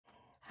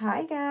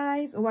Hi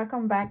guys,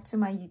 welcome back to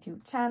my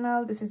YouTube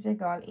channel. This is your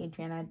girl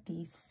Adriana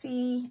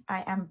DC.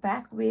 I am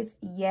back with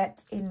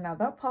yet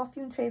another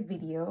perfume tray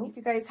video. If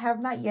you guys have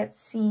not yet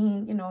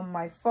seen,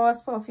 my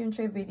first perfume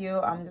tray video,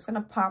 I'm just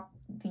gonna pop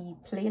the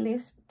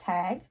playlist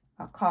tag,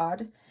 a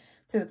card,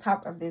 to the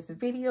top of this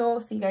video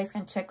so you guys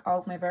can check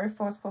out my very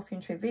first perfume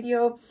tray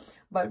video.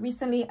 But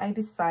recently I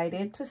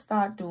decided to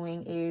start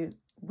doing a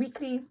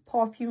weekly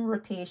perfume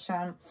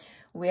rotation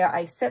where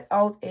I set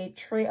out a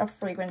tray of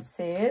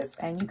fragrances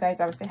and you guys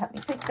obviously help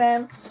me pick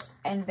them,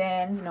 and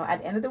then at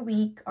the end of the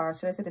week, or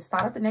should I say the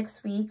start of the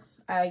next week,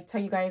 I tell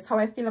you guys how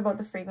I feel about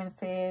the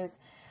fragrances,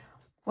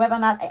 whether or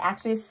not I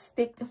actually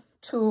stick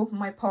to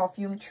my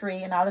perfume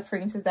tray and all the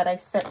fragrances that I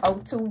set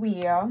out to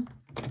wear.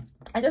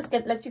 I just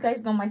let you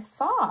guys know my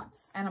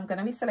thoughts, and I'm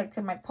gonna be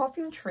selecting my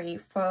perfume tray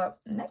for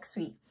next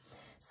week.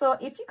 So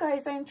if you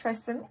guys are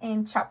interested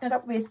in chopping it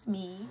up with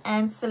me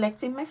and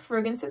selecting my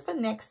fragrances for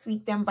next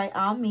week, then by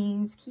all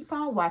means, keep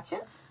on watching.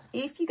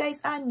 If you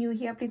guys are new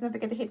here, please don't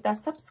forget to hit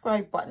that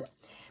subscribe button.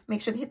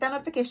 Make sure to hit that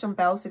notification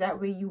bell so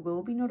that way you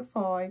will be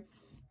notified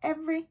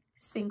every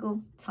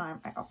single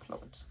time I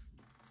upload.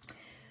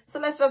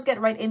 So let's just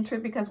get right into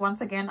it, because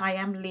once again, I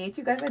am late.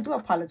 You guys, I do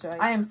apologize.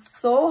 I am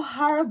so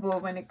horrible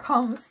when it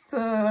comes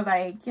to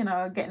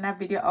getting that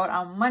video out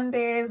on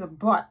Mondays,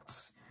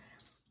 but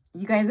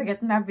you guys are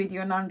getting that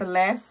video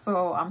nonetheless,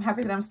 so I'm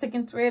happy that I'm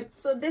sticking to it.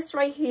 So this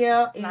right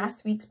here is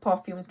last week's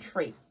perfume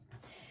tray.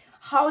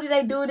 How did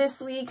I do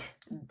this week?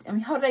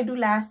 How did I do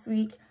last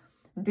week?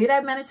 Did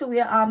I manage to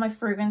wear all my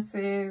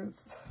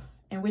fragrances,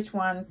 and which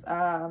ones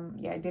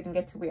I didn't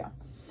get to wear?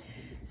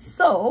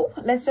 So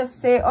let's just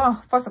say,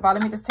 first of all,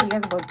 let me just tell you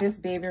guys about this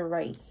baby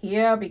right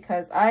here,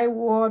 because I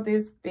wore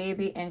this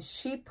baby and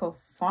she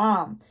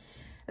performed.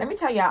 Let me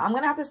tell you, I'm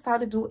gonna have to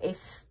start to do a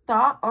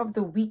start of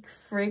the week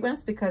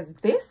fragrance, because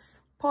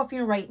this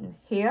perfume right in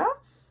here,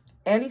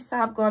 Elie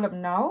Saab Girl of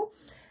Now,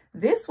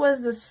 this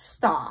was the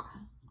star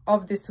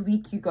of this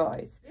week, you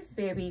guys. This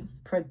baby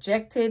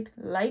projected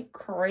like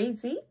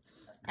crazy,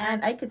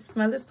 and I could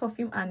smell this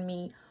perfume on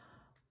me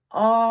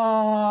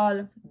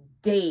all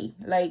day.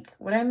 Like,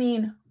 what I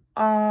mean,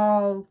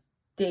 all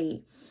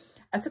day.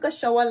 I took a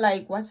shower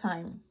like, what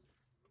time?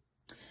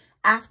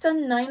 After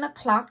 9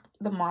 o'clock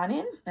the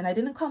morning, and I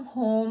didn't come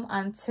home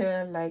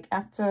until like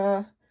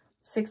after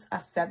 6 or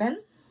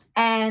 7.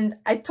 And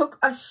I took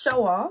a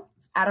shower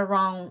at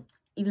around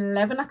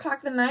 11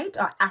 o'clock the night,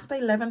 or after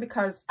 11,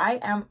 because I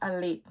am a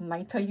late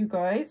nighter, you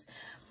guys.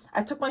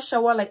 I took my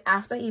shower like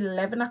after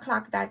 11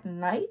 o'clock that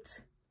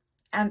night,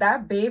 and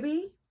that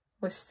baby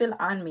was still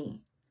on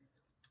me.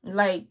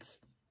 Like,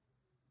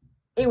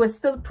 it was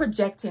still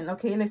projecting.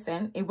 Okay,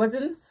 listen, it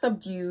wasn't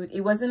subdued.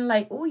 It wasn't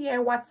like, oh yeah,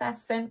 what's that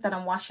scent that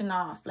I'm washing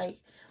off? Like,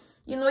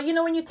 you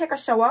know when you take a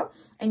shower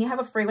and you have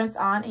a fragrance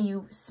on and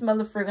you smell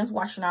the fragrance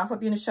washing off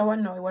of you in the shower?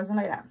 No, it wasn't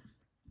like that.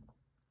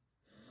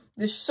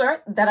 The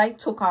shirt that I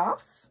took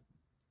off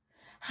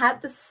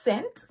had the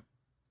scent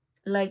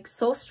like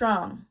so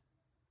strong,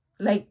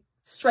 like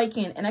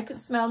striking, and I could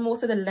smell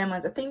most of the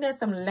lemons. I think there's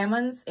some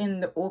lemons in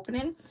the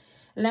opening,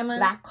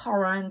 lemon,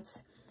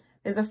 blackcurrant.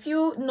 There's a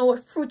few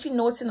fruity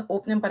notes in the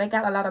opening, but I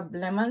got a lot of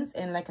lemons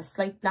and like a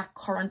slight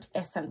blackcurrant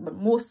essence, but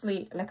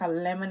mostly like a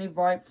lemony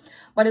vibe.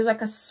 But it's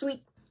like a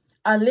sweet,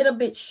 a little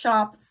bit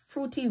sharp,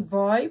 fruity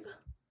vibe.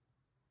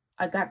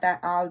 I got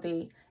that all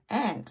day.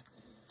 And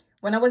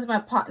when I was in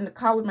the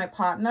car with my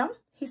partner,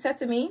 he said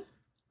to me,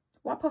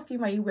 "What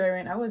perfume are you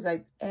wearing?" I was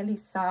like, "Elie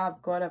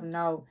Saab Girl of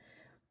Now."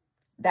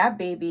 That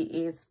baby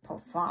is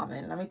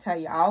performing. Let me tell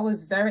you, I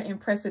was very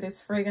impressed with this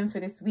fragrance for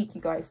this week,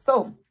 you guys.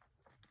 So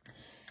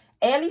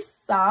Elie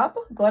Saab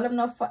Girl of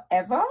Now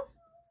Forever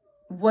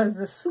was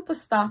the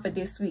superstar for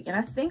this week, and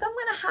I think I'm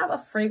gonna have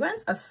a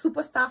fragrance, a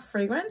superstar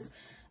fragrance,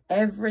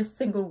 every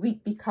single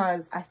week,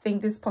 because I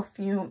think this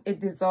perfume,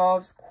 it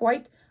deserves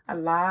quite a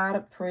lot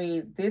of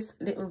praise. This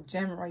little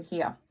gem right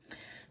here.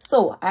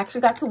 So I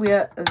actually got to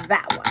wear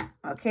that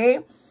one.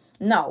 Okay,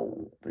 now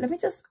let me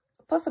just,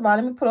 first of all,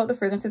 let me pull out the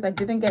fragrances I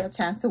didn't get a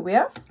chance to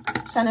wear.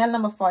 Chanel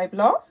No. 5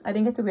 Law, I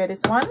didn't get to wear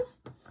this one.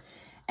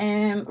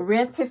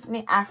 Rare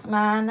Tiffany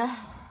Afnan,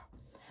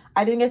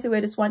 I didn't get to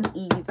wear this one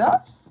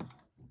either.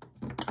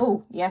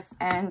 Oh, yes,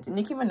 and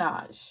Nicki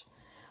Minaj,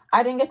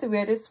 I didn't get to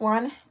wear this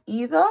one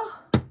either.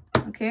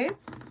 Okay.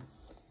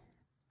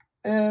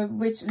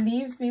 Which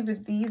leaves me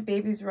with these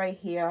babies right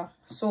here.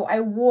 So I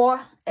wore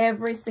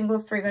every single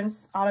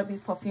fragrance out of these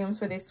perfumes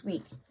for this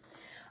week.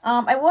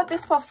 I wore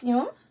this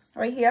perfume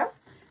right here.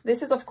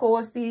 This is, of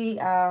course, the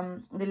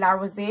La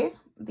Rosée,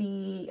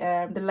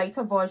 the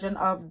lighter version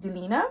of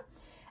Delina.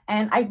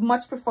 And I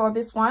much prefer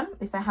this one,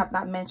 if I have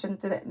not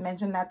mentioned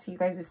that to you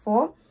guys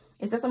before.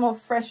 It's just a more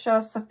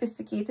fresher,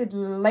 sophisticated,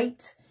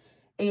 light.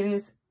 It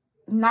is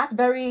not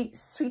very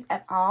sweet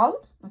at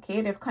all.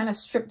 Okay, they've kind of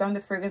stripped down the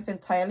fragrance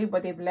entirely,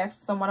 but they've left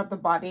somewhat of the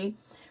body.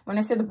 When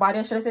I say the body,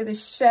 I should say the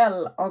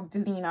shell of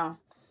Delina.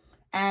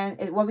 And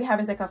what we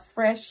have is like a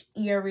fresh,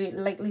 airy,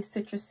 lightly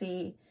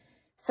citrusy,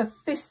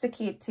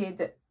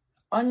 sophisticated,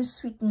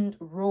 unsweetened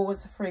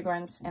rose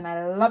fragrance, and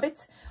I love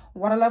it.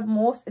 What I love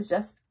most is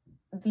just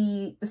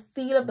the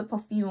feel of the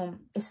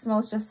perfume, it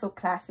smells just so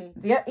classy.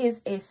 There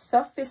is a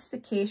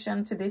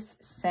sophistication to this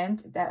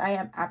scent that I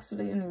am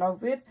absolutely in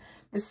love with.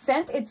 The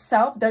scent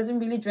itself doesn't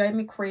really drive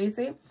me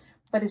crazy,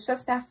 but it's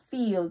just that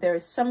feel. There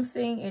is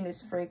something in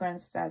this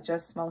fragrance that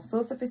just smells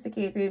so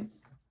sophisticated.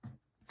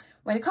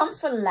 When it comes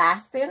for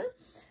lasting,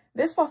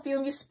 this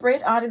perfume, you spray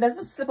it on, it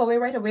doesn't slip away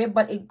right away,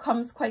 but it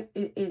comes quite,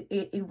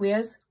 it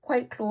wears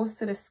quite close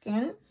to the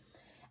skin.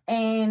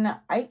 And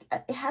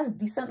it has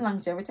decent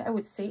longevity. I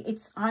would say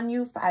it's on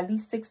you for at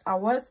least 6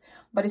 hours,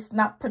 but it's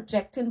not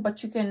projecting,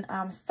 but you can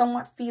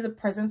somewhat feel the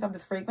presence of the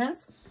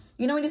fragrance.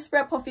 You know, when you spray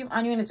a perfume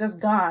on you and it's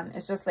just gone,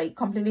 it's just like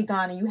completely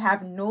gone and you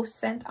have no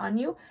scent on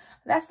you.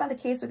 That's not the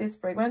case with this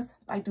fragrance.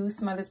 I do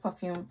smell this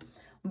perfume,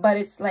 but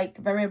it's like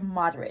very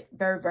moderate,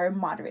 very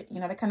moderate, you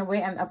know, that kind of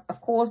way. And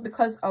of course,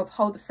 because of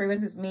how the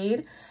fragrance is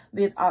made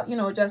with you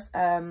know, just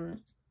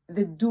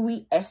the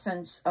dewy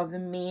essence of the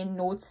main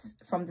notes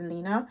from the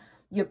Lena,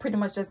 you're pretty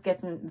much just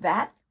getting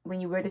that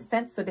when you wear the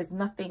scent. So there's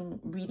nothing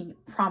really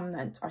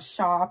prominent or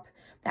sharp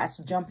that's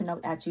jumping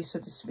out at you, so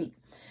to speak.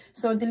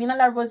 So the Lena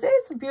La Rose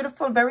is a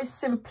beautiful, very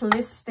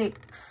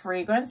simplistic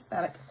fragrance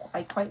that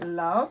I quite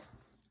love.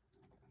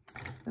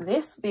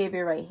 This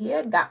baby right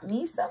here got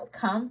me some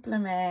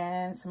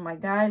compliments. My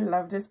guy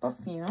loved this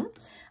perfume.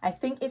 I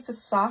think it's a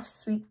soft,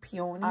 sweet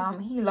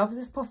peony. He loves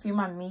this perfume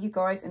on me, you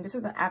guys, and this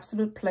is an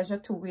absolute pleasure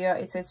to wear.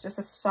 It's just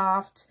a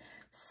soft,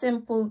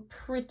 simple,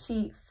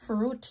 pretty,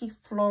 fruity,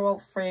 floral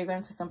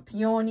fragrance with some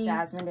peony,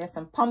 jasmine. There's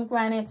some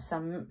pomegranate,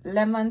 some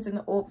lemons in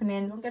the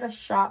opening. Don't get a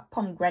sharp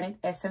pomegranate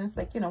essence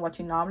like, you know, what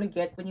you normally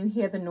get when you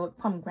hear the note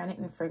pomegranate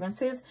in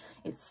fragrances.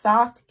 It's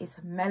soft,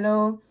 it's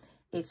mellow,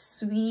 it's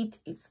sweet,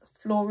 it's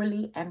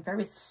florally and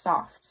very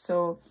soft.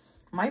 So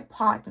my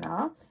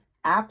partner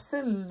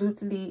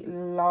absolutely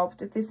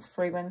loved this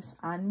fragrance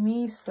on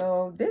me.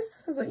 So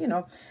this is, you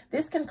know,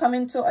 this can come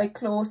into a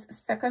close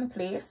second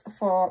place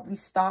for the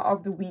star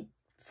of the week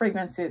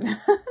fragrances.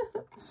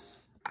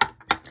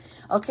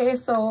 Okay,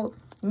 so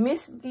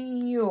Miss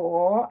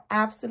Dior,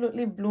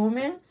 absolutely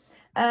blooming.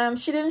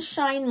 She didn't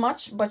shine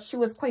much, but she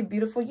was quite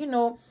beautiful. You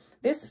know,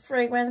 this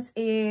fragrance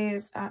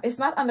is it's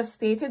not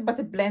understated, but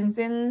it blends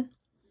in.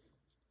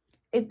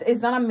 It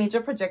is not a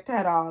major projector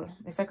at all,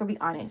 if I could be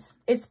honest.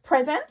 It's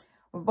present,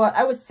 but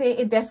I would say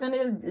it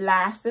definitely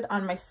lasted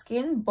on my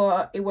skin,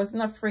 but it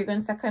wasn't a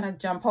fragrance that kind of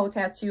jumped out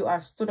at you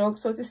or stood out,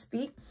 so to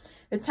speak.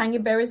 The tangy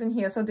berries in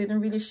here so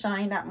didn't really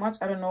shine that much.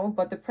 I don't know,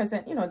 but the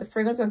present, you know, the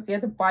fragrance was there.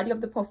 The body of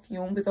the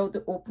perfume without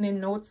the opening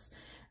notes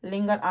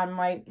lingered on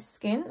my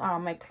skin,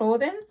 my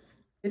clothing.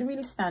 Didn't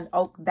really stand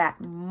out that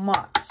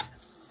much.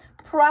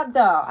 Prada.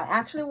 I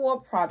actually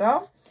wore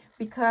Prada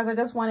because I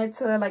just wanted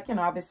to, like, you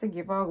know, obviously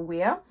give her a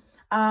wear.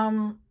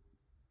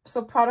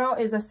 So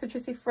Prada is a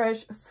citrusy,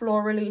 fresh,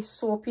 florally,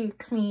 soapy,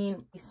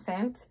 clean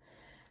scent.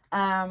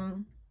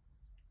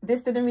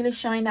 This didn't really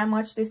shine that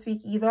much this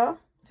week either,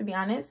 to be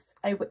honest.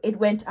 It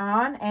went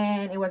on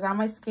and it was on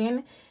my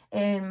skin,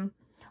 and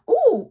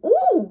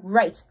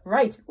right,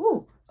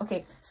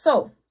 okay.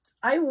 So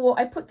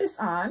I put this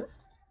on.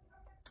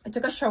 I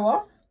took a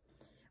shower,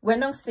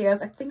 went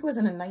downstairs. I think it was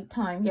in the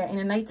nighttime. Yeah, in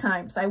the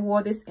nighttime. So I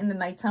wore this in the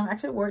nighttime. I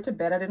actually wore it to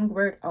bed. I didn't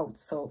wear it out.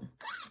 So,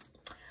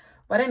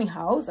 but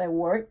anyhow, so I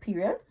wore it,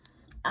 period.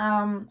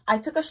 I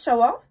took a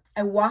shower.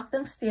 I walked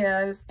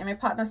downstairs and my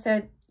partner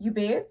said, "You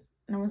bathe?"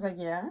 And I was like,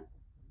 "Yeah."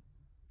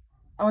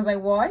 I was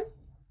like, "Why?"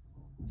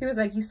 He was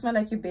like, "You smell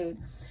like you bathe."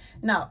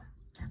 Now,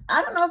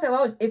 I don't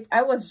know if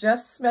I was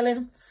just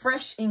smelling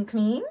fresh and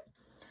clean.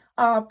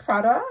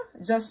 Prada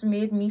just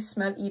made me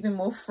smell even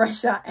more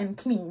fresher and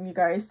clean, you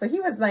guys. So he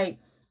was like,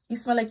 "You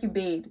smell like you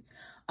bathe."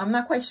 I'm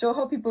not quite sure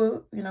how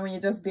people, you know, when you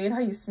just bathe,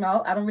 how you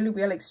smell. I don't really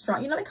wear like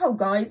strong, you know, like how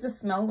guys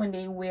smell when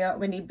they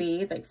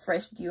bathe, like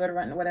fresh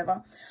deodorant or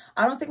whatever.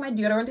 I don't think my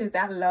deodorant is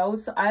that loud.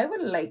 So I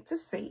would like to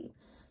say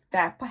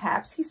that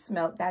perhaps he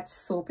smelled that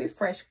soapy,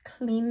 fresh,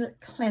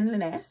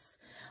 cleanliness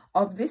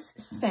of this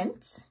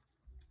scent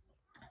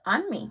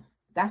on me.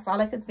 That's all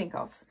I could think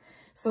of.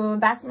 So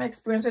that's my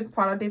experience with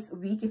Prada this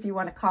week, if you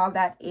want to call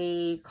that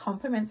a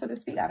compliment, so to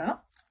speak. I don't know.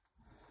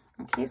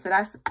 Okay, so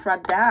that's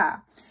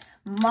Prada.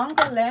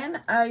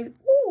 Montblanc,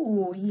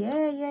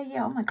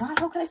 yeah. Oh my God,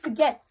 how could I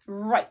forget?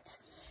 Right.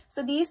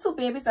 So these two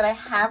babies that I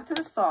have to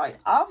the side,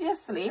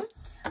 obviously,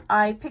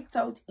 I picked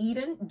out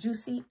Eden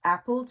Juicy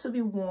Apple to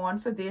be worn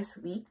for this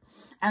week.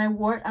 And I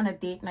wore it on a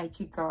date night,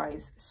 you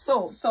guys.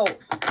 So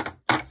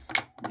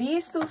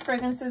these two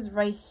fragrances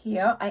right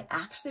here, I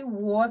actually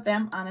wore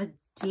them on a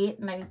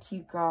date night,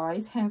 you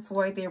guys. Hence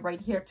why they're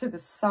right here to the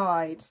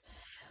side.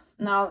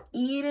 Now,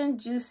 Eden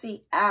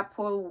Juicy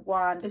Apple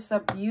one. This is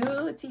a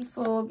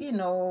beautiful, you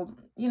know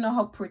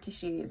how pretty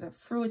she is. A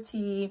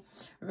fruity,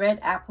 red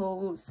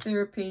apple,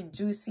 syrupy,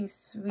 juicy,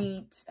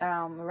 sweet,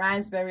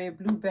 raspberry,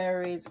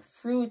 blueberries,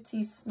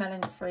 fruity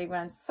smelling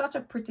fragrance. Such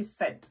a pretty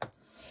scent.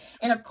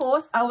 And of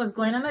course, I was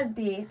going on a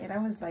date and I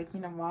was like,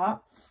 you know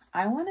what?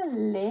 I want to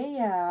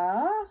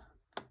layer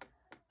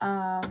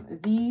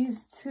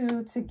these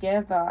two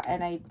together,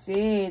 and I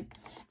did.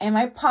 And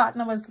my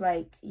partner was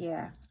like,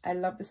 "Yeah, I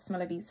love the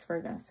smell of these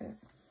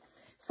fragrances."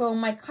 So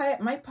my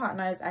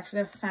partner is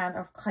actually a fan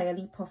of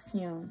Kylie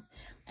perfumes,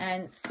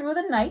 and through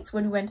the night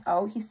when we went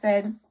out, he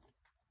said,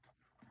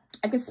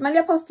 I can smell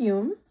your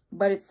perfume,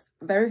 but it's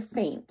very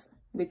faint,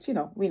 which, you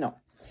know, we know.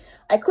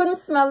 I couldn't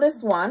smell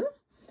this one,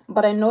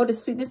 but I know the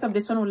sweetness of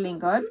this one will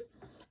linger.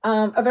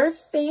 A very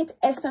faint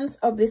essence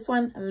of this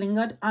one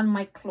lingered on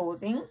my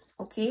clothing,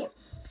 okay?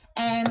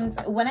 And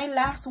when I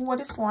last wore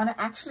this one, I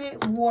actually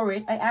wore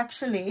it. I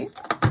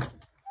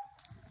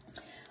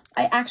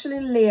actually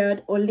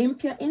layered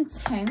Olympia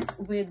Intense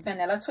with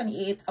Vanilla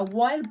 28 a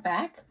while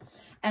back,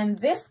 and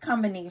this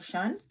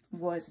combination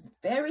was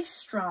very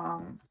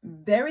strong,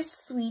 very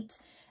sweet,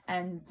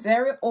 and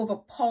very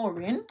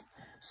overpowering.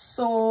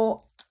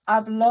 So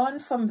I've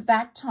learned from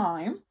that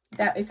time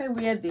that if I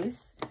wear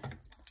this,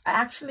 I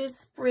actually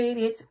sprayed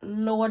it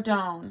lower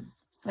down,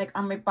 like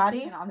on my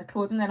body and on the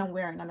clothing that I'm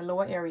wearing, on the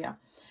lower area,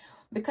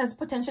 because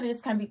potentially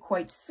this can be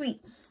quite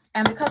sweet.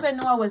 And because I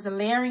know I was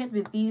layering it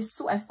with these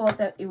two, I thought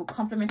that it would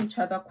complement each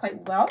other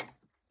quite well.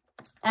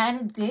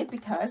 And it did,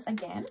 because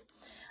again,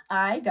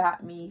 I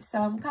got me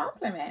some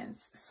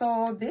compliments.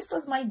 So this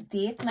was my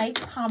date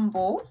night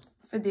combo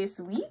for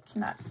this week.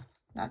 Not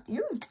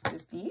you,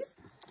 just these.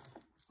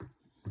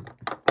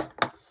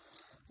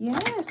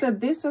 Yeah, so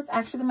this was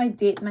actually my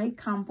date night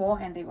combo,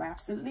 and they were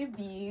absolutely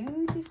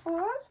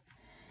beautiful.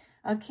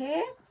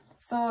 Okay,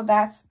 so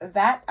that's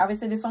that.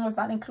 Obviously, this one was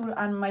not included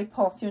on my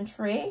perfume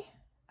tray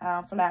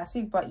for last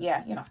week, but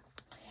yeah, you know.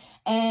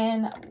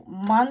 And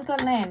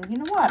Montgalin, you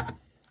know what?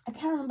 I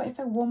can't remember if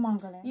I wore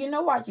Montgalin. You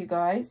know what, you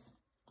guys?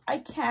 I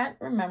can't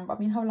remember. I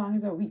mean, how long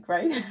is a week,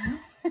 right?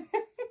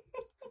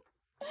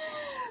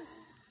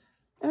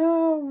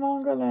 Oh,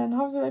 Montgalin,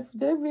 how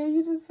did I wear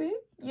you this week?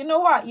 You know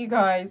what, you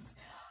guys?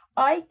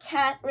 I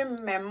can't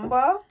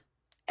remember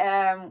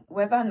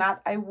whether or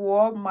not I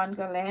wore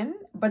Montgalin,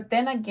 but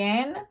then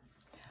again,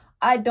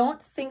 I don't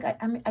think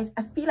I mean,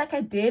 I feel like I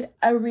did.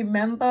 I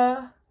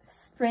remember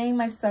spraying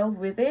myself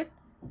with it,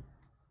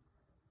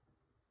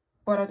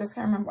 but I just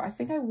can't remember. I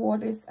think I wore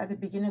this at the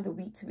beginning of the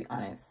week, to be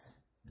honest.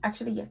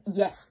 Actually,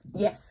 yes.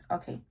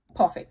 Okay,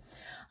 perfect.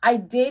 I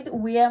did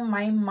wear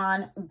my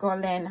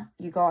Montgalin,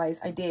 you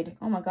guys. I did.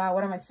 Oh my God,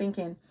 what am I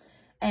thinking?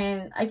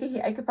 And I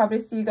could probably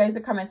see you guys in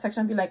the comment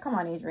section and be like, come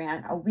on,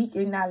 Adrienne, a week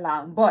isn't that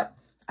long. But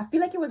I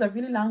feel like it was a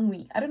really long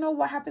week. I don't know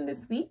what happened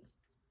this week.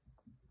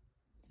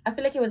 I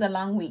feel like it was a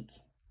long week.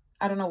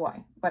 I don't know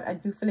why, but I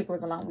do feel like it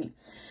was a long week.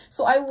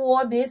 So I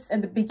wore this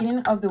in the beginning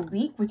of the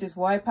week, which is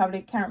why I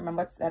probably can't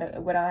remember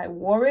whether I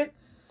wore it.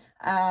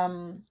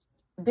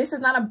 This is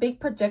not a big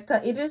projector.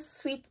 It is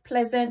sweet,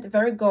 pleasant,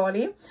 very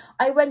girly.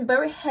 I went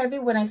very heavy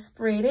when I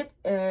sprayed it,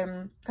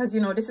 because,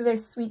 you know, this is a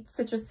sweet,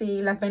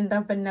 citrusy,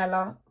 lavender,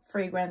 vanilla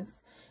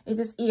fragrance. It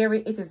is airy,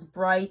 it is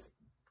bright,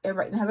 it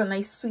has a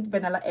nice sweet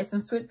vanilla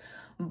essence to it,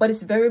 but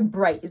it's very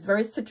bright, it's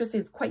very citrusy,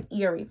 it's quite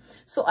airy.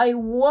 So I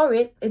wore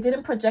it. It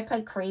didn't project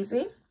like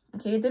crazy.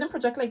 Okay, it didn't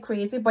project like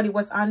crazy, but it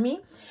was on me.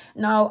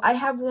 Now, I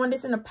have worn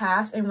this in the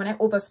past, and when I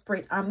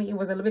oversprayed on me, it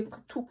was a little bit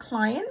too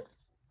client.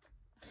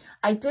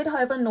 I did,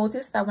 however,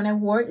 notice that when I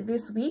wore it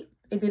this week,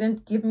 it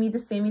didn't give me the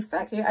same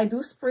effect. Okay, I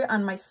do spray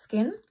on my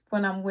skin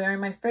when I'm wearing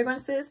my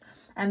fragrances,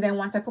 and then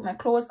once I put my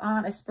clothes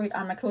on, I spray it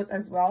on my clothes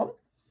as well.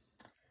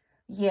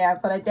 Yeah,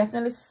 but I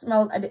definitely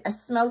smelled, I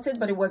smelled it,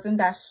 but it wasn't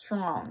that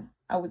strong.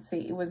 I would say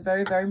it was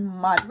very, very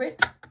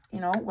moderate, you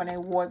know, when I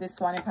wore this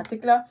one in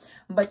particular.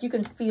 But you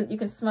can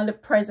smell the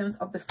presence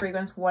of the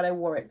fragrance while I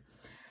wore it.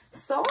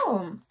 So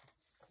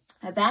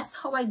that's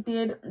how I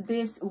did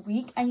this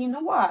week. And you know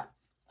what?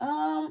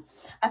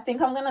 I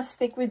think I'm gonna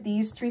stick with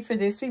these three for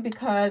this week,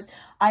 because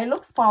I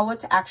look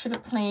forward to actually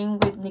playing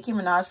with Nicki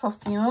Minaj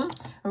perfume.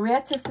 Rare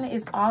Tiffany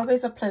is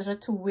always a pleasure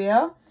to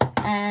wear,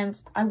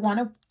 and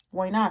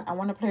why not? I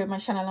want to play with my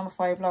Chanel No.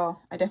 5 Law.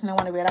 I definitely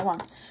want to wear that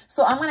one.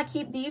 So I'm going to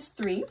keep these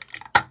three.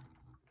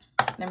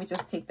 Let me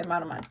just take them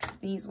out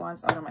of these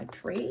ones out of my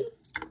tray.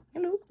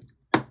 Hello.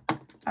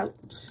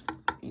 Out.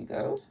 Here you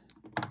go.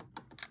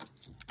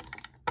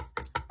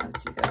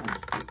 Out you go.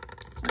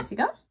 There you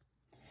go.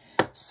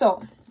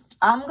 So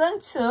I'm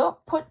going to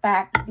put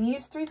back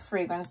these three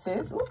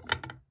fragrances. Ooh.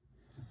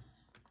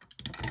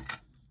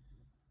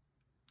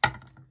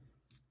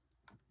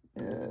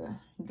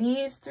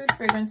 These three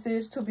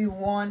fragrances to be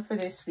worn for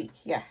this week.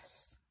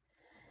 Yes.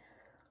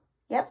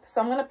 Yep.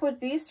 So I'm going to put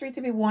these three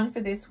to be worn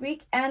for this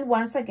week. And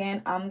once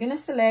again, I'm going to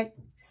select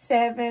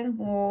 7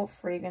 more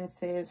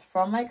fragrances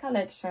from my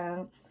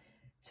collection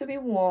to be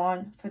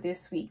worn for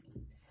this week.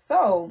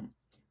 So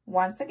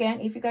once again,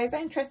 if you guys are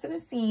interested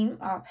in seeing,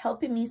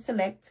 helping me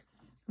select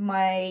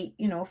my,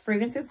 you know,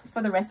 fragrances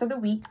for the rest of the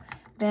week,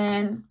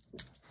 then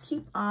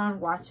keep on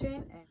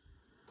watching.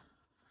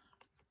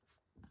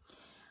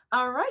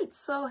 All right.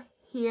 So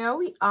here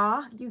we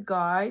are, you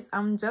guys.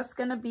 I'm just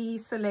gonna be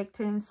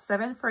selecting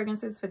 7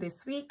 fragrances for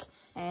this week,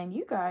 and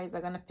you guys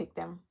are gonna pick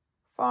them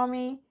for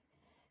me.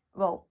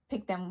 Well,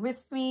 pick them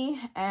with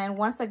me. And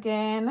once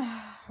again,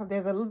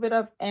 there's a little bit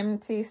of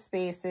empty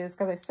spaces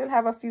because I still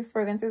have a few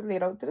fragrances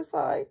laid out to the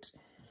side.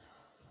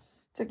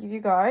 to give you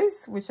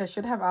guys, which I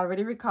should have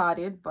already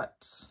recorded,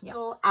 but yeah.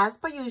 So as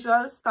per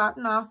usual,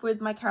 starting off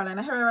with my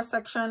Carolina Herrera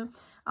section.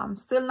 I'm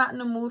still not in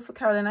the mood for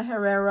Carolina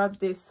Herrera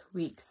this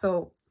week,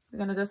 so we're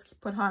gonna just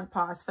put her on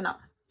pause for now.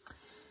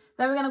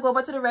 Then we're gonna go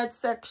over to the red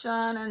section,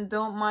 and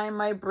don't mind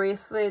my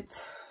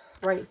bracelet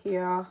right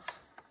here.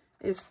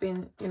 It's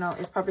been, you know,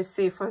 it's probably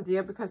safer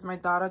there because my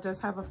daughter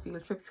just have a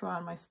field trip through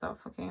all my stuff.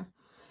 Okay,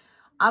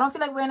 I don't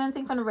feel like wearing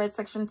anything from the red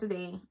section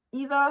today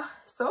either,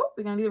 so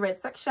we're gonna do the red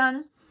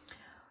section.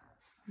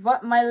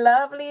 But my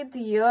lovely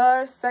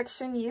Dior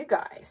section, you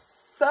guys.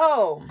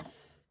 So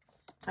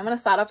I'm gonna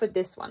start off with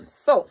this one.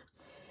 So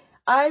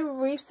I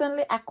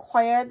recently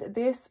acquired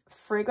this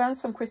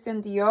fragrance from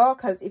Christian Dior,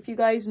 because if you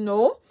guys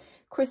know,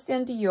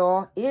 Christian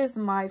Dior is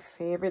my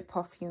favorite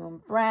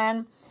perfume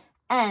brand,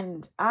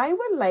 and I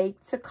would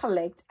like to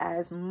collect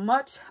as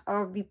much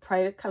of the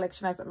private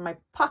collection as my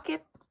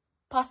pocket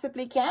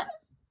possibly can.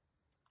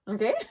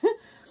 Okay.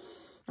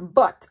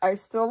 But I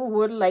still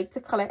would like to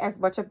collect as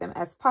much of them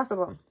as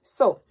possible.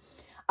 So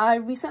I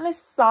recently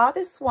saw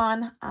this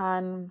one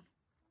on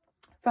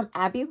from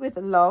Abby with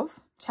Love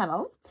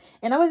channel,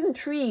 and I was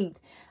intrigued.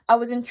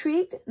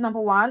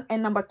 Number one,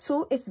 and number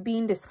two, it's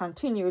being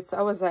discontinued. So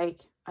I was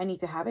like, I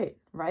need to have it,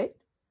 right?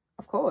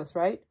 Of course,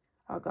 right?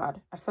 Oh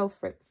God, I fell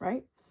for it,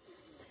 right?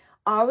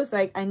 I was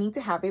like, I need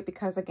to have it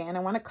because, again, I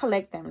want to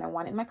collect them and I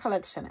want it in my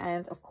collection.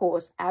 And of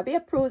course, Abby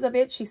approves of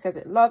it. She says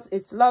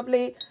it's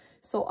lovely.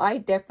 So I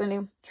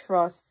definitely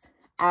trust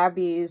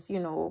Abby's, you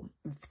know,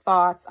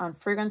 thoughts on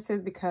fragrances,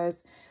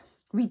 because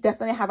we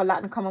definitely have a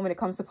lot in common when it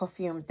comes to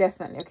perfume.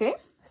 Definitely. Okay.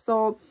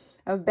 So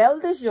Belle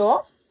de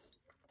Jour,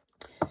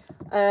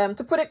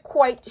 to put it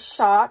quite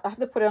short, I have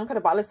to put it on because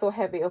the bottle is so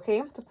heavy.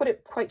 Okay. To put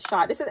it quite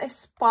short, this is a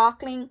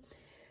sparkling,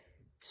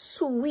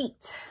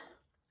 sweet,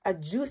 a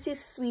juicy,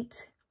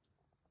 sweet,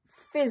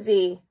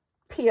 fizzy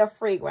pear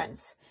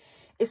fragrance.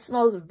 It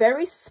smells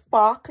very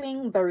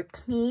sparkling, very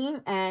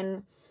clean,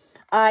 and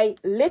I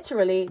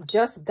literally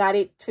just got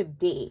it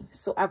today.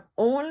 So I've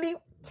only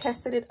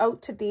tested it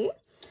out today,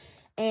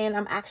 and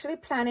I'm actually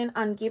planning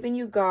on giving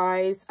you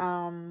guys,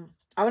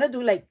 I want to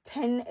do like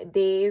 10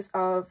 days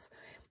of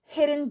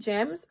hidden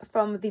gems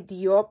from the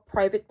Dior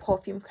private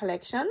perfume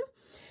collection.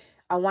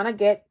 I want to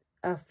get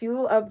a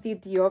few of the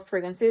Dior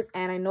fragrances,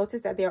 and I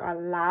noticed that there are a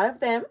lot of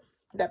them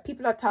that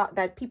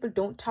people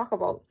don't talk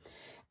about.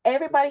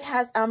 Everybody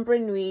has Ambre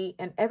Nuit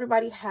and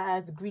everybody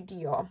has Gris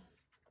Dior,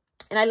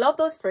 and I love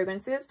those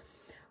fragrances.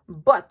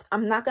 But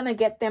I'm not going to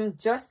get them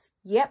just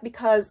yet,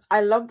 because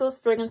I love those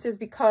fragrances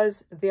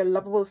because they're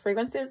lovable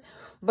fragrances,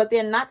 but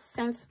they're not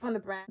scents from the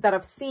brand that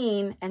I've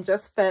seen and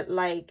just felt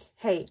like,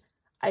 hey,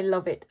 I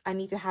love it, I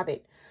need to have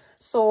it.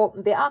 So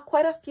there are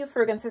quite a few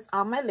fragrances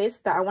on my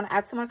list that I want to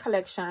add to my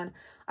collection.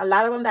 A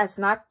lot of them that's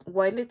not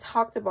widely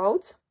talked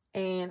about,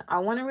 and I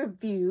want to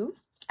review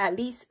at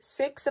least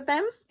 6 of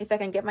them if I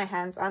can get my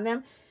hands on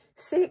them.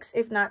 6,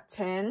 if not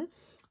 10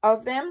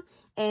 of them,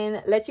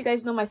 and let you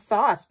guys know my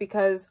thoughts,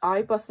 because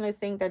I personally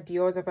think that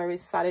Dior is a very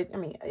solid, I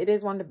mean, it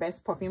is one of the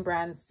best perfume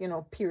brands, you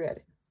know,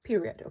 period.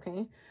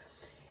 Okay.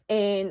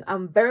 And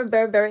I'm very,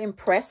 very, very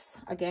impressed,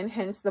 again,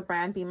 hence the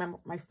brand being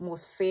my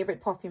most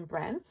favorite perfume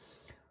brand.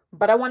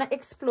 But I want to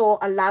explore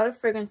a lot of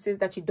fragrances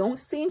that you don't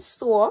see in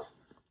store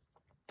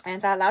and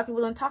that a lot of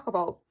people don't talk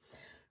about.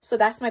 So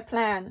that's my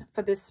plan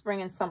for this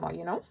spring and summer,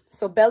 you know.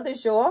 So Belle de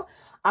Jour,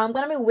 I'm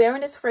going to be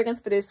wearing this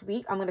fragrance for this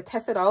week. I'm going to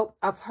test it out.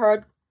 I've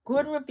heard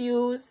good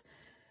reviews.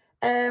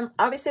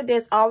 Obviously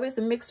there's always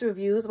mixed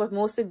reviews, but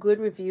mostly good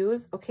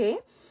reviews. Okay.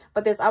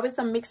 But there's always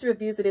some mixed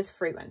reviews with this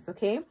fragrance.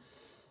 Okay.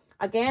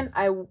 Again,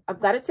 I've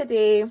got it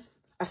today.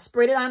 I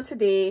sprayed it on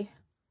today.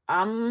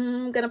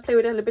 I'm going to play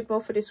with it a little bit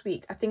more for this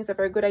week. I think it's a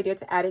very good idea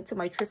to add it to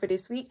my trip for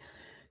this week,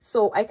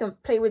 so I can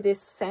play with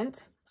this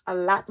scent a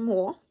lot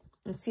more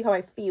and see how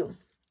I feel.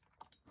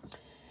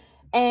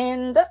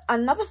 And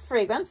another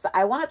fragrance that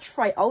I want to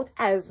try out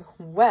as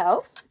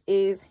well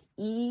is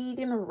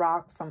Eden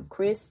Rock from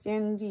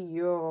Christian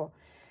Dior.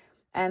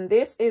 And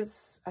this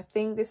is, I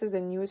think this is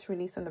the newest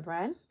release on the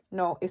brand.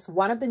 No, it's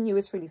one of the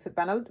newest releases.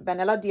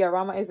 Vanilla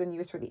Diorama is the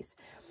newest release.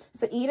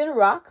 So Eden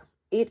Rock,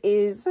 it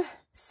is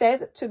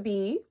said to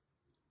be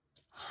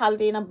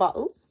holiday in a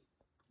bottle.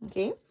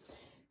 Okay.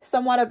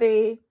 Somewhat of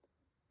a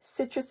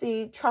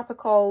citrusy,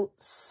 tropical,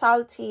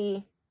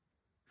 salty,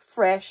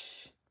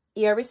 fresh,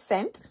 airy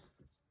scent,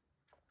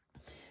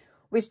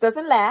 which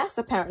doesn't last,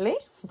 apparently.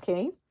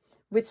 Okay.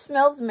 Which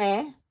smells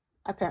meh,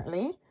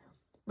 apparently.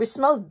 Which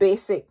smells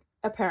basic,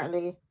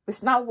 apparently. Which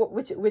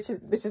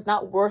is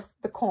not worth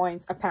the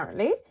coins,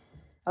 apparently.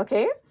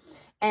 Okay.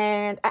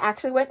 And I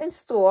actually went in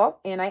store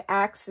and I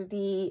asked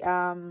the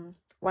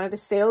one of the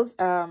sales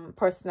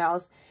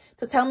personnel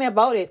to tell me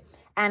about it,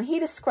 and he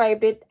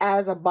described it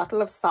as a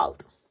bottle of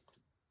salt.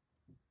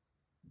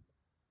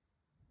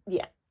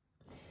 Yeah.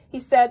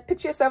 He said,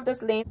 picture yourself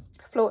just laying,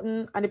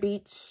 floating on the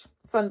beach,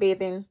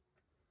 sunbathing,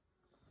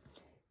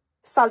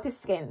 salty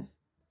skin.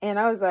 And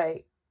I was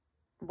like,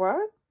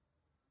 what?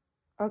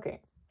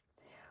 Okay.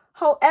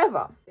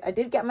 However, I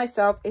did get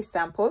myself a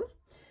sample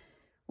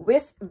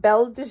with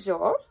Belle de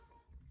Jour.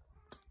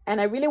 And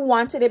I really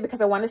wanted it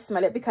because I want to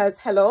smell it because,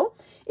 hello,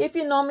 if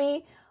you know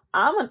me,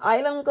 I'm an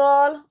island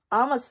girl.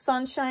 I'm a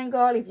sunshine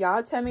girl. If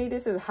y'all tell me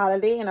this is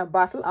holiday in a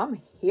bottle,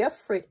 I'm here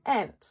for it.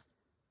 And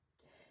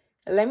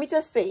let me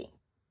just say,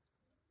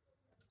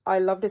 I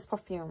love this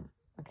perfume,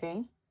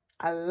 okay?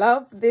 I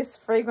love this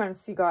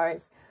fragrance, you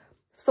guys.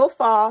 So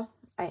far,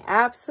 I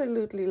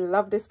absolutely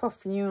love this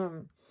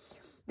perfume.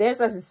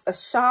 There's a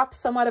sharp,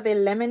 somewhat of a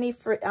lemony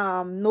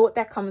note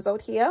that comes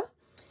out here.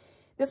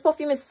 This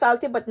perfume is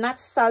salty, but not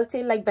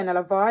salty like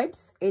vanilla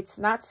vibes. It's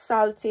not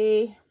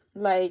salty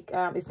like,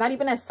 it's not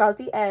even as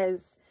salty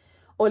as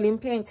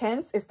Olympia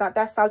Intense. It's not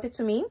that salty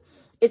to me.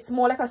 It's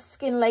more like a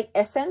skin-like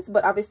essence,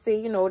 but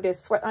obviously, you know, there's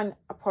sweat on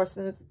a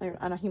person's,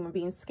 on a human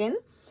being's skin.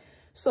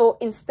 So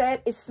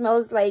instead, it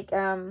smells like,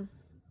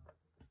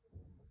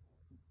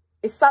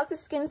 it's salty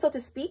skin, so to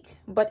speak,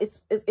 but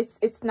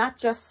it's not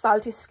just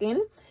salty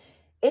skin.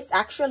 It's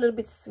actually a little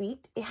bit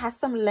sweet. It has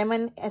some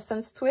lemon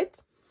essence to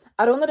it.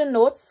 I don't know the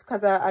notes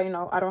because I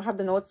don't have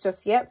the notes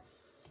just yet.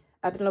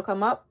 I didn't look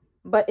them up,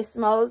 but it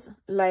smells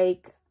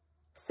like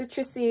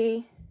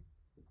citrusy,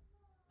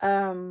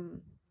 a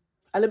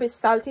little bit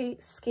salty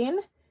skin.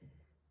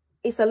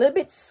 It's a little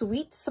bit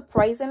sweet,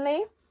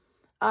 surprisingly.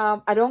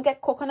 I don't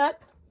get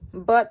coconut,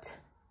 but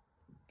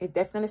it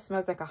definitely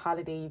smells like a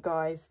holiday, you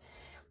guys.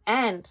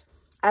 And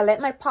I let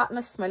my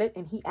partner smell it,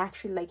 and he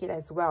actually liked it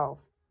as well.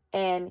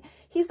 And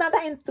he's not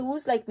that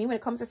enthused like me when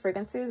it comes to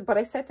fragrances, but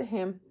I said to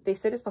him, they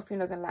said this perfume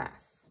doesn't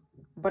last,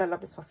 but I love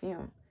this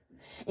perfume.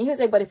 And he was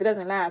like, but if it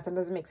doesn't last, then it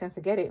doesn't make sense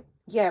to get it.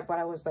 Yeah, but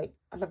I was like,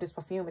 I love this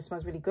perfume. It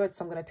smells really good,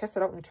 so I'm going to test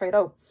it out and try it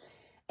out.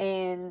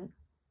 And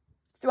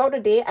throughout the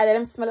day, I let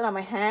him smell it on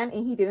my hand,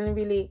 and he didn't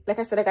really, like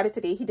I said, I got it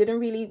today. He didn't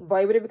really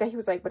vibe with it because he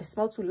was like, but it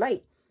smells too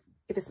light.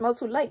 If it smells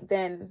too light,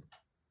 then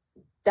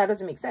that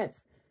doesn't make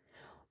sense.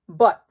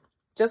 But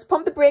just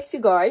pump the brakes,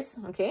 you guys,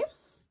 okay?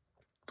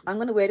 I'm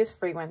going to wear this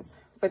fragrance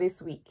for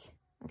this week,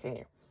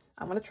 okay?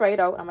 I'm going to try it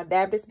out. I'm going to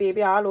dab this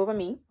baby all over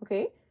me,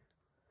 okay?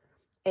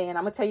 And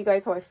I'm going to tell you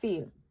guys how I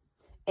feel.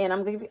 And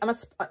I'm going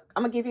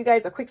to give you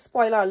guys a quick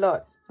spoiler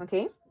alert,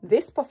 okay?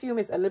 This perfume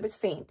is a little bit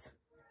faint.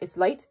 It's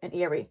light and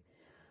airy.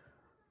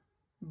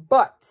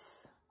 But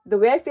the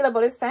way I feel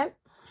about this scent,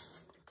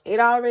 it's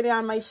already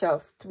on my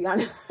shelf, to be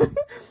honest.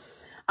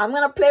 I'm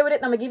going to play with it,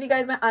 and I'm going to give you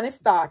guys my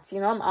honest thoughts.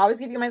 You know, I'm always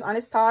giving you my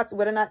honest thoughts,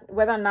 whether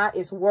or not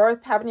it's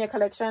worth having in your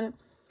collection.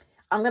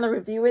 I'm going to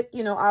review it,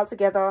 you know, all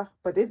together.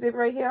 But this baby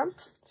right here,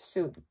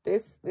 shoot,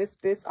 this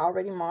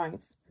already mine.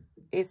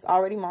 It's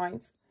already mine.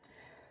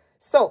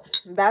 So,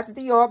 that's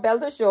Dior Belle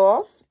de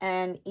Jour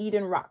and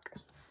Eden Rock.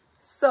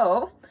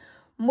 So,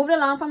 moving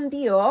along from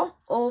Dior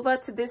over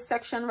to this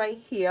section right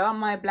here,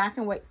 my black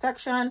and white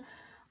section.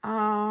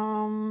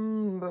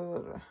 I'm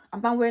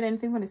not wearing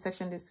anything from this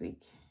section this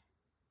week.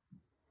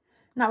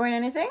 Not wearing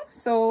anything.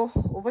 So,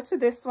 over to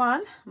this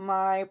one,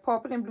 my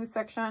purple and blue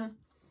section.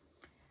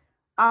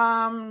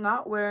 I'm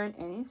not wearing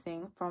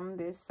anything from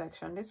this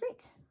section this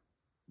week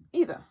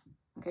either.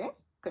 Okay,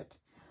 good.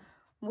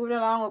 Moving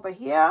along over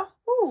here.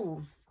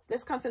 Ooh,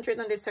 let's concentrate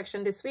on this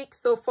section this week.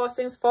 So first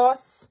things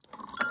first,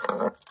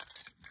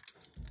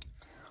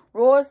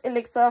 Rose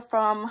Elixir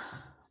from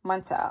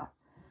Montal.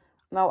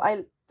 Now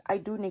I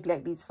do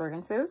neglect these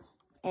fragrances,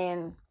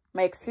 and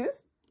my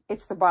excuse,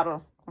 it's the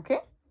bottle. Okay,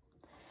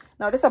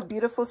 now this is a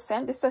beautiful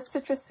scent. This is a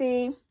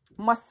citrusy,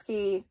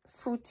 musky,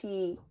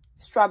 fruity,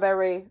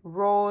 strawberry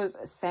rose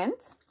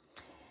scent.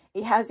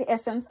 It has the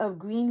essence of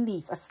green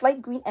leaf, a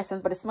slight green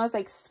essence, but it smells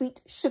like sweet,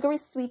 sugary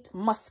sweet,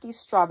 musky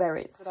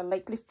strawberries with a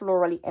lightly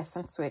florally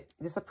essence to it.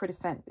 This is a pretty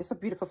scent. It's a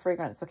beautiful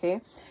fragrance, okay?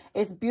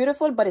 It's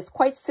beautiful, but it's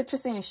quite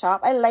citrusy and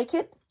sharp. I like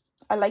it.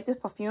 I like this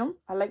perfume.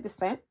 I like the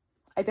scent.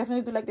 I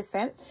definitely do like the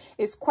scent.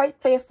 It's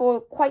quite playful,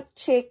 quite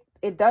chic.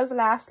 It does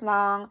last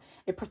long.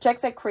 It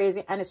protects like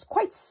crazy, and it's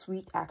quite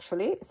sweet,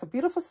 actually. It's a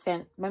beautiful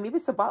scent, but maybe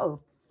it's a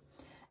bottle.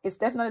 It's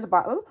definitely the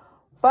bottle.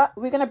 But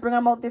we're going to bring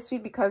them out this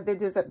week because they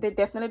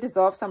definitely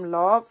deserve some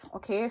love.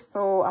 Okay,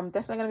 so I'm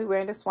definitely going to be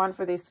wearing this one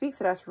for this week.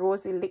 So that's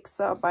Rose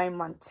Elixir by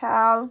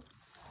Montal.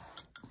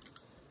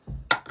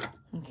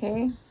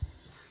 Okay.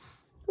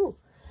 Ooh.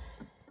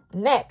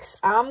 Next,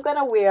 I'm going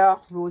to wear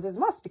Rose's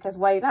Musk because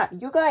why not?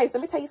 You guys, let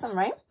me tell you something,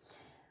 right?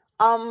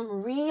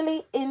 I'm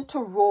really into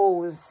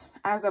Rose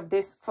as of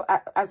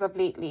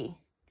lately.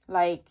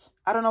 Like,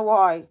 I don't know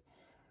why.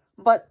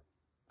 But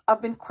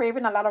I've been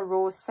craving a lot of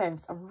rose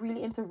scents. I'm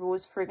really into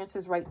rose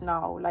fragrances right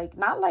now. Like,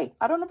 not like,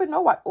 I don't even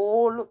know what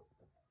old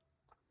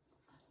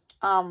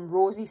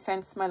rosy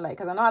scents smell like.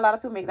 Because I know a lot of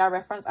people make that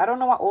reference. I don't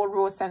know what old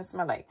rose scents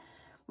smell like.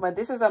 But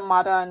this is a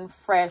modern,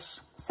 fresh,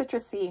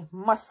 citrusy,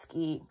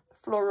 musky,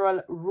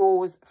 floral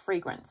rose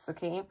fragrance.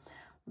 Okay.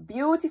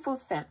 Beautiful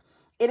scent.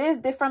 It is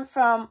different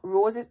from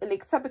Rose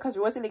Elixir because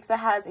Rose Elixir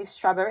has a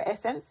strawberry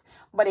essence.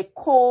 But a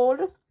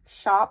cold,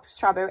 sharp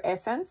strawberry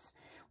essence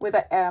with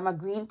a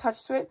green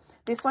touch to it.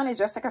 This one is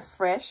just like a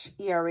fresh,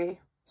 airy,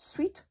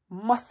 sweet,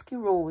 musky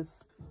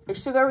rose. A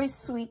sugary,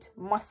 sweet,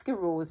 musky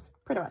rose,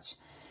 pretty much.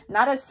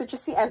 Not as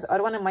citrusy as the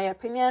other one, in my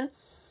opinion.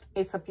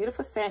 It's a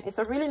beautiful scent. It's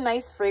a really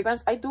nice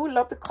fragrance. I do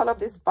love the color of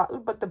this bottle,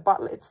 but the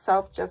bottle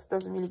itself just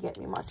doesn't really get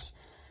me much.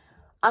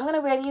 I'm going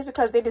to wear these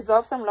because they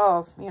deserve some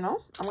love, you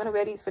know. I'm going to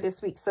wear these for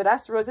this week. So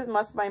that's Roses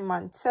Musk by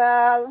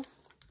Montel.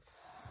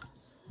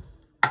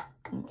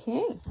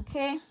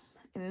 Okay.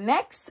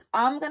 Next,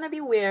 I'm going to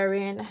be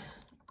wearing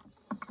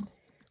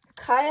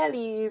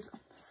Kylie's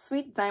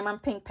Sweet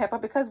Diamond Pink Pepper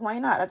because why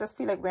not? I just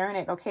feel like wearing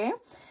it, okay?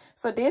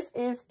 So this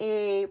is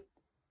a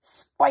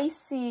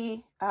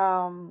spicy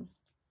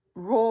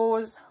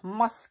rose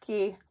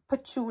musky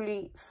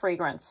patchouli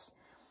fragrance.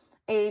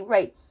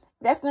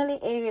 Definitely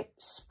a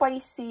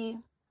spicy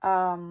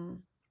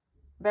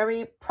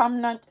very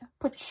prominent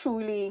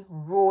patchouli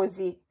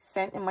rosy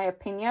scent in my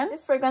opinion.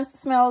 This fragrance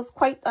smells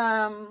quite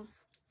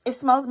it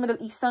smells Middle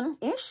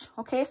Eastern-ish.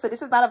 Okay, so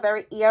this is not a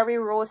very airy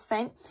rose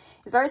scent.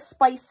 It's very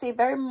spicy,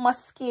 very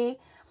musky.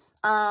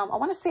 I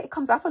want to say it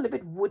comes off a little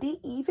bit woody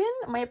even,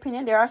 in my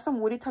opinion. There are some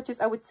woody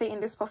touches, I would say, in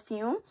this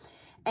perfume.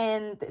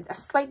 And a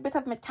slight bit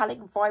of metallic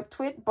vibe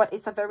to it. But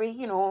it's a very,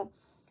 you know,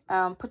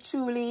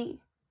 patchouli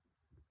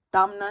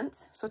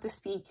dominant, so to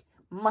speak,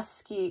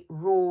 musky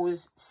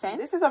rose scent.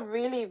 This is a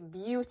really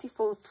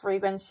beautiful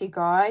fragrance, you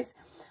guys.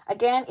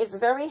 Again, it's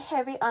very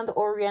heavy on the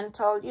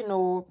oriental, you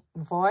know,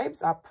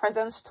 vibes or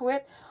presence to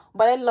it,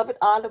 but I love it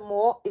all the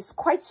more. It's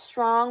quite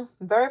strong,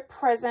 very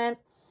present.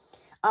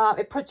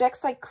 It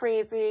projects like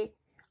crazy.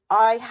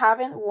 I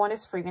haven't worn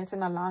this fragrance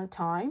in a long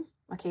time.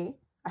 Okay,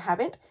 I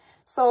haven't.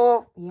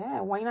 So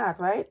yeah, why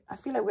not, right? I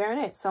feel like wearing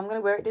it, so I'm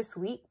gonna wear it this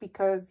week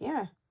because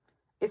yeah,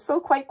 it's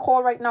still quite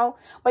cold right now.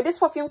 But this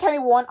perfume can be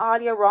worn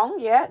all year round.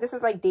 Yeah, this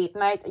is like date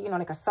night, you know,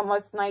 like a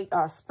summer's night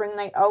or spring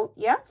night out.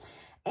 Yeah,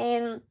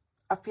 and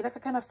I feel like I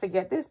kind of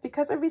forget this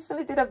because I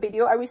recently did a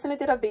video.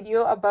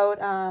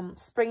 About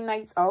spring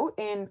nights out,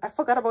 and I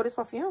forgot about this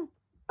perfume.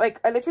 Like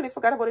I literally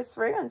forgot about this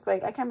fragrance.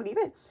 Like I can't believe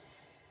it.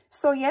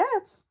 So yeah,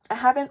 I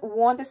haven't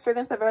worn this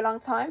fragrance in a very long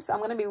time, so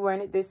I'm gonna be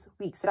wearing it this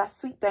week. So that's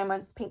Sweet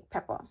Diamond Pink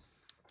Pepper.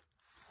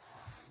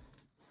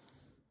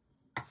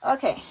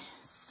 Okay,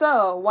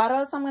 so what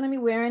else I'm going to be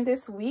wearing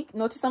this week?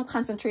 Notice I'm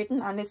concentrating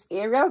on this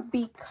area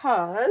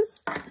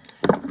because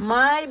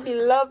my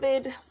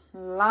beloved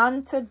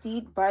Lanta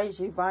Deed by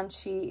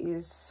Givenchy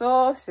is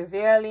so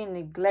severely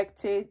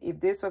neglected. If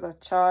this was a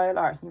child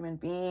or a human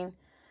being,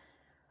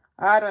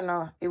 I don't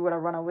know, it would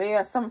have run away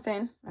or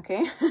something.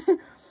 Okay.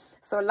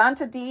 So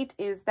Lanta Deed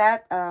is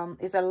that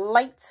is a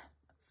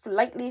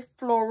lightly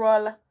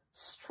floral,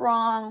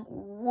 strong,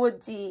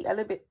 woody, a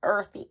little bit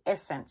earthy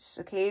essence.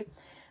 Okay.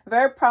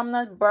 Very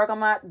prominent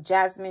bergamot,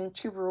 jasmine,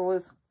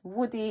 tuberose,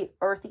 woody,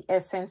 earthy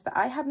essence that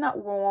I have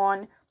not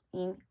worn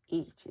in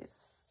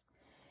ages.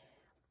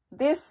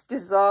 This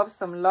deserves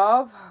some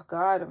love. Oh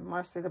God, I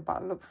must say the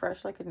bottle look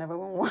fresh like it never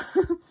been worn.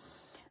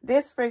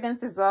 This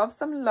fragrance deserves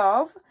some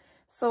love.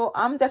 So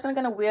I'm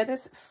definitely going to wear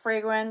this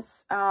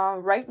fragrance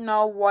right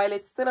now while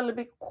it's still a little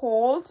bit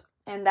cold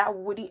and that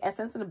woody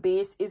essence in the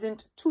base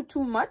isn't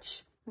too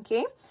much.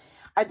 Okay.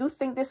 I do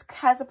think this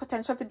has the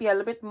potential to be a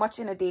little bit much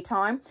in the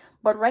daytime,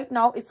 but right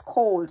now it's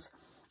cold.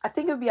 I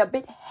think it would be a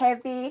bit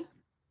heavy.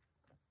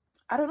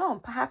 I don't know.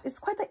 Perhaps it's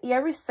quite an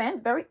airy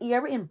scent, very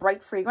airy and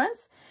bright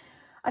fragrance.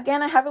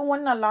 Again, I haven't worn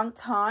in a long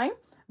time,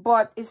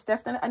 but it's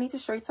definitely, I need to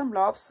show it some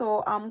love.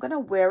 So I'm going to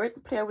wear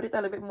it, play with it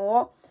a little bit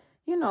more.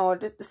 You know,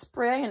 the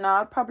spray and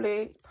all,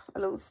 probably a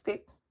little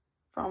stick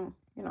from,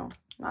 you know,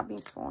 not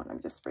being sworn. Let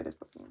me just spray this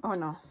perfume.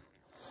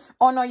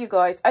 Oh no, you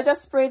guys, I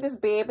just sprayed this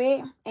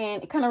baby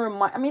and it kind of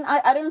remind, I mean,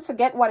 I didn't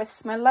forget what it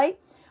smelled like,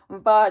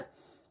 but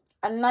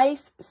a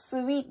nice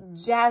sweet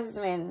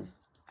jasmine,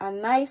 a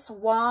nice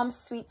warm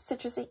sweet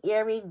citrusy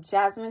airy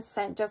jasmine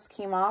scent just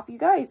came off. You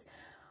guys,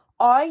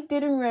 I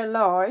didn't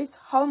realize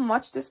how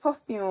much this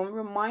perfume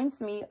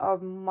reminds me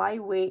of My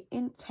Way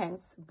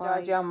Intense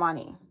by Giorgio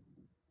Armani.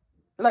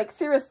 Like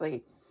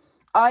seriously,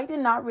 I did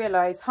not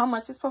realize how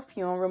much this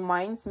perfume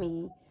reminds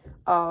me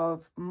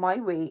of My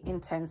Way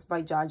Intense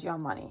by Giorgio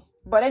Armani.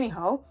 But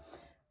anyhow,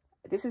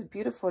 this is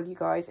beautiful, you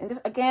guys. And this,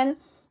 again,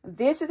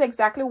 this is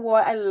exactly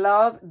what I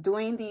love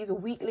doing these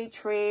weekly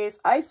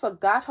trays. I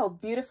forgot how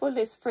beautiful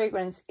this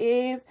fragrance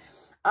is.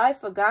 I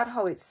forgot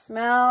how it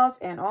smells.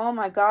 And oh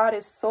my God,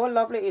 it's so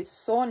lovely. It's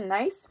so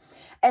nice.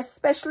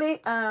 Especially,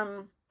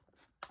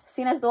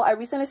 seeing as though I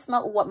recently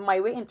smelled what My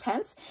Way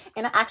Intense,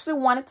 and I actually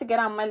wanted to get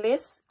on my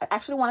list. I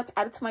actually wanted to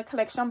add it to my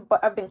collection,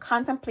 but I've been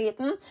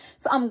contemplating.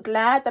 So I'm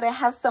glad that I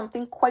have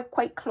something quite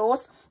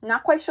close.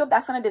 Not quite sure if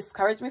that's going to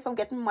discourage me from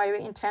getting My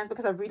Way Intense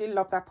because I really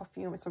love that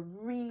perfume. It's a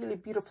really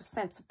beautiful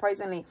scent,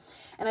 surprisingly.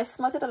 And I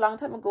smelled it a long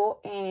time ago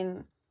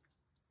and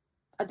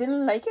I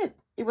didn't like it.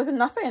 It wasn't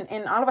nothing,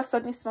 and all of a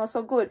sudden it smells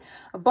so good.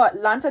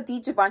 But Lanta Di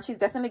Givenchy is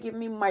definitely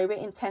giving me My Way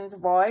Intense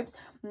vibes.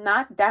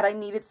 Not that I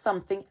needed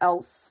something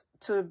else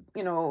to,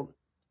 you know,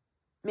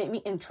 make me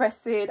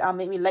interested or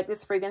make me like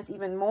this fragrance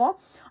even more.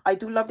 I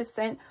do love this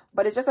scent,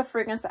 but it's just a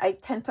fragrance that I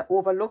tend to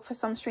overlook for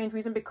some strange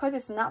reason because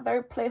it's not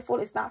very playful.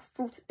 It's not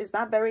fruit. It's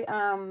not very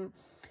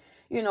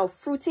you know,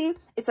 fruity.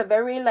 It's a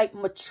very like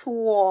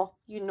mature,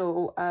 you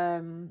know,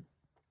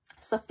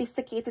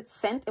 sophisticated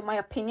scent, in my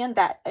opinion,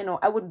 that, you know,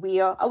 I would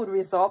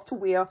resolve to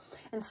wear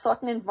in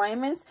certain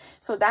environments.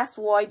 So that's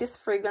why this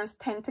fragrance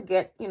tend to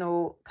get, you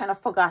know, kind of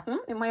forgotten,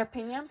 in my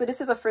opinion. So this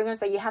is a fragrance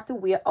that you have to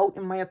wear out,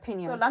 in my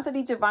opinion. So Lanta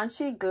di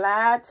Givenchy,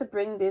 glad to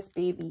bring this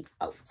baby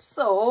out.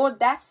 So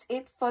that's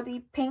it for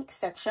the pink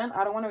section.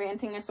 I don't want to wear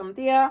anything else from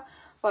there.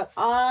 But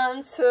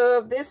on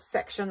to this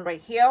section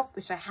right here,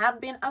 which I have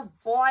been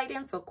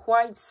avoiding for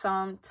quite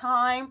some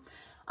time.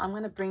 I'm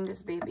going to bring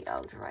this baby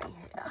out right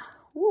here.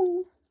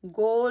 Woo!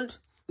 Gold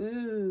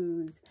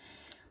Oud.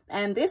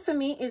 And this for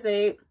me is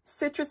a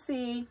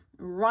citrusy,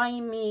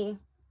 rimey,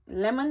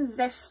 lemon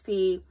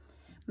zesty,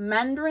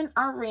 mandarin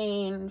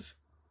orange,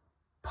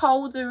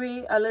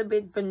 powdery, a little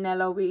bit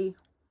vanilla-y,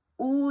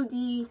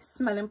 oudy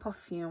smelling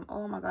perfume.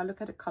 Oh my God,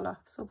 look at the color.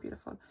 So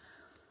beautiful.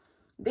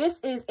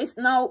 This is, it's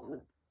now,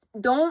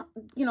 don't,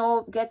 you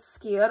know, get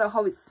scared of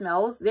how it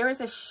smells. There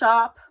is a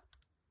sharp,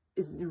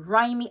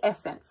 rimey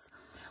essence,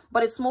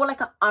 but it's more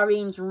like an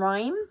orange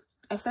rime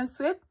essence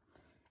to it.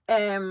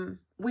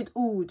 With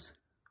oud.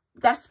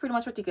 That's pretty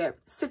much what you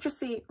get.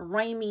 Citrusy,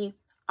 rimey,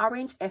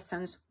 orange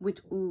essence with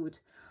oud.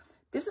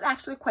 This is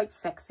actually quite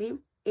sexy.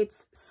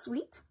 It's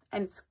sweet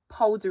and it's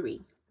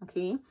powdery.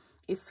 Okay,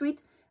 it's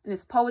sweet and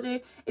it's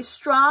powdery. It's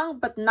strong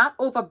but not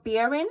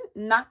overbearing,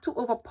 not too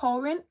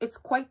overpowering. It's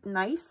quite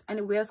nice and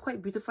it wears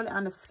quite beautifully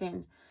on the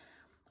skin.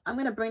 I'm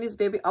gonna bring this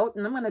baby out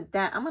and I'm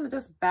gonna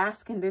just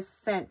bask in this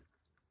scent.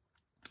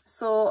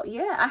 So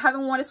yeah, I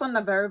haven't worn this one in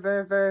a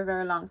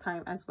very long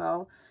time as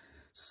well.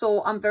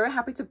 So I'm very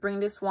happy to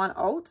bring this one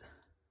out.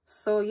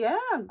 So yeah,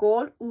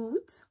 Gold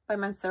Oud by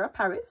Mancera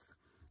Paris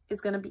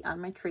is going to be on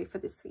my tray for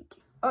this week.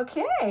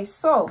 Okay,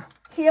 so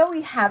here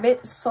we have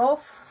it so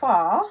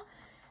far.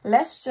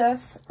 Let's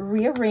just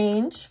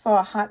rearrange for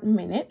a hot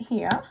minute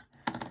here.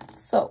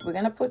 So we're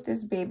going to put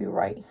this baby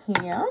right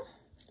here.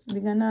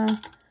 We're going to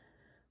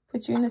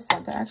put you in the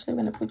center. Actually, I'm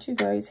going to put you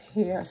guys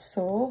here.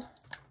 So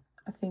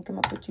I think I'm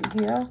going to put you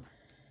here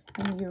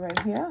and you right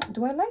here.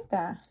 Do I like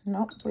that?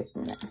 No, wait a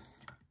minute.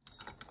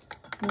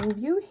 Move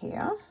you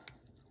here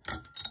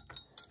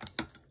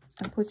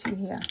and put you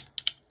here.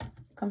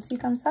 Come see,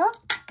 come ça.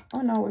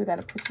 Oh no, we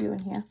gotta put you in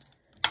here.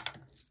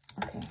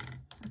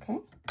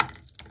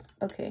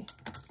 Okay.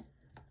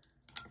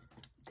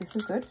 This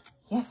is good.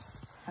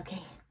 Yes.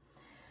 Okay.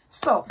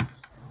 So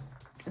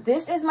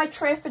this is my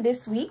tray for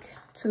this week.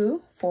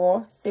 2,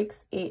 4,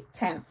 6, 8,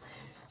 10.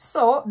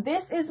 So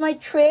this is my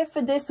tray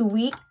for this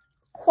week.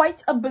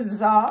 Quite a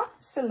bizarre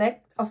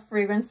select of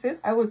fragrances,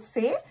 I would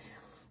say.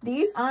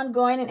 These aren't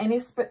going in any,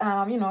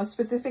 you know,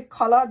 specific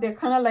color. They're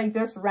kind of like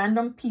just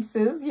random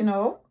pieces, you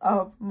know,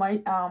 of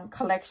my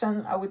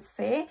collection, I would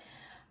say.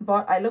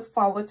 But I look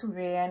forward to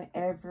wearing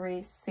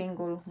every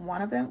single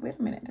one of them. Wait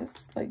a minute, this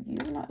like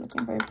you're not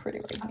looking very pretty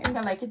right here. I think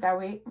I like it that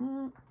way.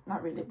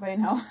 Not really, but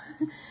anyhow.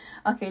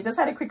 Okay, just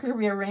had to quickly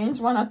rearrange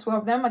 1 or 2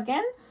 of them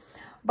again.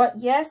 But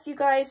yes, you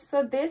guys,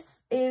 so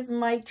this is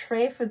my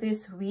tray for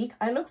this week.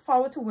 I look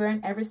forward to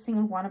wearing every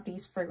single one of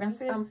these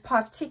fragrances. I'm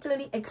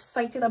particularly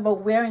excited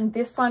about wearing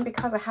this one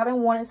because I haven't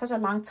worn it in such a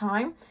long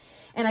time.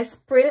 And I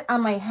sprayed it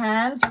on my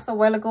hand just a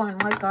while ago and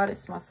my God, it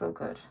smells so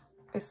good.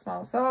 It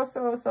smells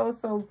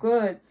so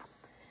good.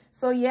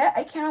 So yeah,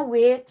 I can't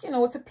wait, you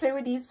know, to play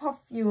with these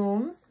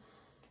perfumes.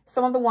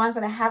 Some of the ones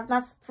that I have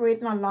not sprayed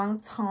in a long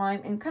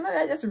time and kind of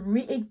like just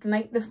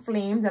reignite the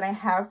flame that I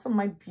have for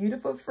my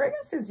beautiful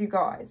fragrances, you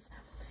guys.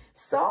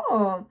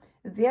 So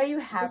there you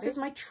have it. This is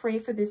my tray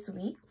for this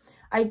week.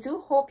 I do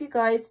hope you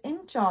guys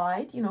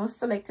enjoyed, you know,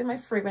 selecting my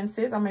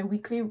fragrances on my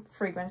weekly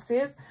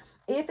fragrances.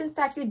 If in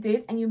fact you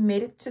did and you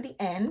made it to the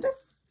end,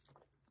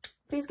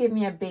 please give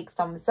me a big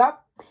thumbs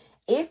up.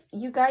 If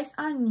you guys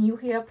are new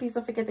here, please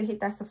don't forget to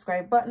hit that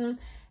subscribe button.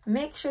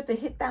 Make sure to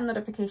hit that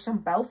notification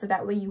bell so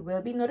that way you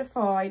will be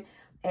notified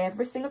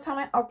every single time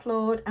I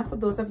upload. And for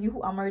those of you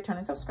who are my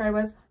returning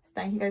subscribers,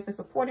 thank you guys for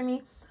supporting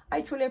me.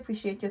 I truly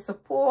appreciate your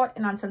support.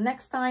 And until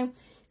next time,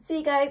 see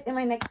you guys in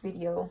my next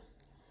video.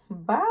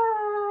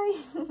 Bye.